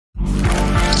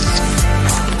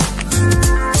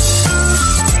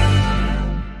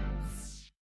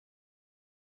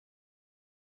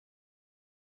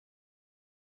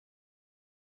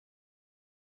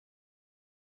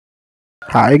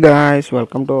Hi guys,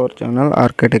 welcome to our channel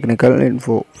RK technical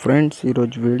info. Friends,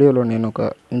 ఈరోజు వీడియోలో నేను ఒక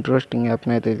ఇంట్రెస్టింగ్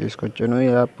యాప్ని అయితే తీసుకొచ్చాను. ఈ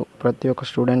యాప్ ప్రతి ఒక్క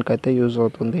స్టూడెంట్కి అయితే యూజ్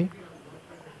అవుతుంది.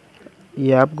 ఈ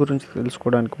యాప్ గురించి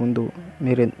తెలుసుకోవడానికి ముందు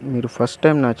మీరు ఫస్ట్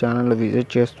టైం నా ఛానల్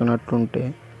విజిట్ చేస్తున్నట్లుంటే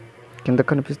కింద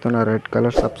కనిపిస్తున్న రెడ్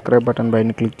కలర్ సబ్స్క్రైబ్ బటన్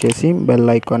పైన క్లిక్ చేసి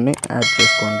బెల్ ఐకాన్ని యాడ్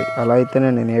చేసుకోండి. అలా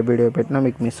అయితేనే నేను ఏ వీడియో పెట్టినా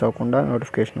మీకు మిస్ అవ్వకుండా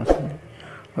నోటిఫికేషన్ వస్తుంది.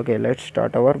 Okay, let's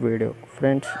start our video.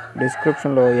 Friends,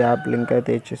 డిస్క్రిప్షన్లో ఈ యాప్ లింక్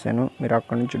అయితే ఇచ్చేసాను. మీరు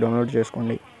అక్కడ నుంచి డౌన్లోడ్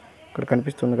చేసుకోండి. ఇక్కడ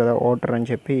కనిపిస్తుంది కదా ఓటర్ అని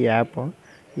చెప్పి ఈ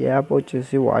యాప్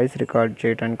వచ్చేసి వాయిస్ రికార్డ్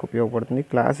చేయడానికి ఉపయోగపడుతుంది.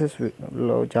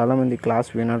 క్లాసెస్లో చాలామంది క్లాస్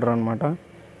వినరు అనమాట.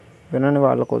 వినని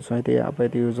వాళ్ళ కోసం అయితే ఈ యాప్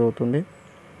అయితే యూజ్ అవుతుంది.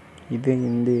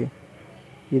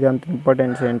 ఇది అంత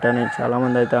ఇంపార్టెన్స్ ఏంటని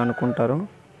చాలామంది అయితే అనుకుంటారు.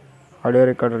 ఆడియో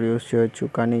రికార్డర్ యూజ్ చేయొచ్చు,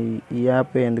 కానీ ఈ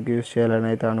యాప్ ఎందుకు యూజ్ చేయాలని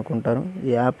అయితే అనుకుంటారు.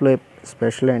 ఈ యాప్లో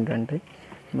స్పెషల్ ఏంటంటే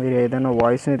మీరు ఏదైనా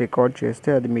వాయిస్ని రికార్డ్ చేస్తే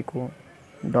అది మీకు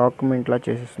డాక్యుమెంట్లా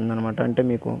చేసేస్తుంది అనమాట. అంటే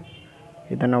మీకు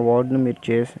ఏదైనా వర్డ్ని మీరు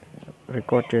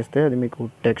రికార్డ్ చేస్తే అది మీకు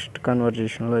టెక్స్ట్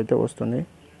కన్వర్జేషన్లో అయితే వస్తుంది.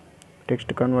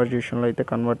 టెక్స్ట్ కన్వర్జేషన్లో అయితే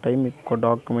కన్వర్ట్ అయ్యి మీకు ఒక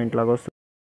డాక్యుమెంట్ లాగా వస్తుంది.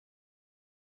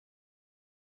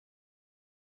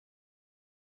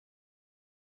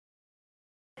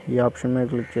 ఈ ఆప్షన్ మీద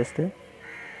క్లిక్ చేస్తే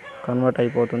కన్వర్ట్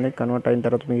అయిపోతుంది. కన్వర్ట్ అయిన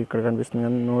తర్వాత మీకు ఇక్కడ కనిపిస్తుంది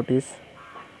కదా నోటీస్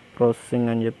ప్రాసెసింగ్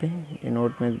అని చెప్పి, ఈ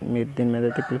నోట్ మీద మీరు దీని మీద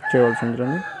అయితే క్లిక్ చేయవలసి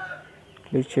ఉంటుంది.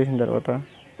 క్లిక్ చేసిన తర్వాత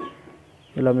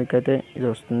ఇలా మీకైతే ఇది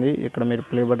వస్తుంది. ఇక్కడ మీరు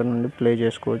ప్లే బటన్ నుండి ప్లే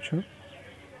చేసుకోవచ్చు.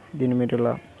 దీన్ని మీరు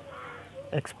ఇలా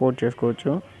ఎక్స్పోర్ట్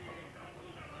చేసుకోవచ్చు.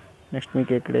 నెక్స్ట్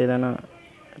మీకు ఇక్కడ ఏదైనా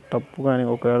తప్పు కానీ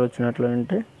ఒకవేళ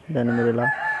వచ్చినట్లంటే దాన్ని మీరు ఇలా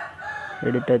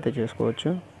ఎడిట్ అయితే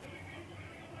చేసుకోవచ్చు.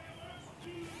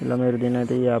 ఇలా మీరు దీన్ని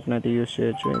అయితే ఈ యాప్ని అయితే యూజ్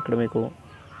చేయొచ్చు. ఇక్కడ మీకు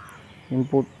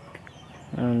ఇన్పుట్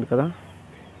ఉంది కదా,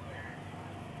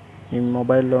 మీ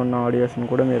మొబైల్లో ఉన్న ఆడియోస్ని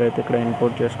కూడా మీరైతే ఇక్కడ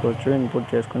ఇంపోర్ట్ చేసుకోవచ్చు. ఇంపోర్ట్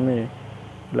చేసుకుని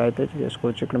ఇలా అయితే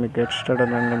చేసుకోవచ్చు. ఇక్కడ మీకు గెట్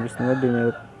స్టార్టెడ్ అని కనిపిస్తుంది. దీని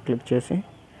మీద క్లిక్ చేసి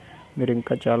మీరు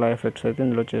ఇంకా చాలా ఎఫెక్ట్స్ అయితే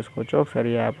ఇందులో చేసుకోవచ్చు. ఒకసారి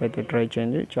ఈ యాప్ అయితే ట్రై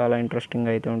చేయండి, చాలా ఇంట్రెస్టింగ్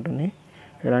అయితే ఉంటుంది.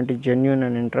 ఇలాంటి జెన్యూన్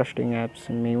అండ్ ఇంట్రెస్టింగ్ యాప్స్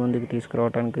మీ ముందుకు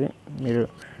తీసుకురావడానికి మీరు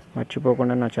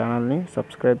మర్చిపోకుండా నా ఛానల్ని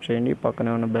సబ్స్క్రైబ్ చేయండి.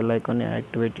 పక్కనే ఉన్న బెల్ ఐకాన్ని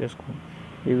యాక్టివేట్ చేసుకోండి.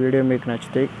 ఈ వీడియో మీకు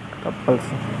నచ్చితే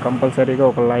కంపల్సరీగా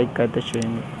ఒక లైక్ అయితే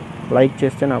చేయండి. లైక్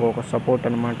చేస్తే నాకు ఒక సపోర్ట్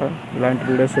అనమాట. ఇలాంటి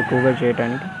వీడియోస్ ఎక్కువగా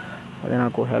చేయడానికి అది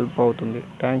నాకు హెల్ప్ అవుతుంది.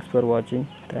 Thanks for watching.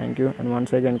 Thank you. And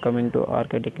once again coming to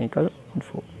RK technical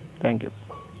info. Thank you.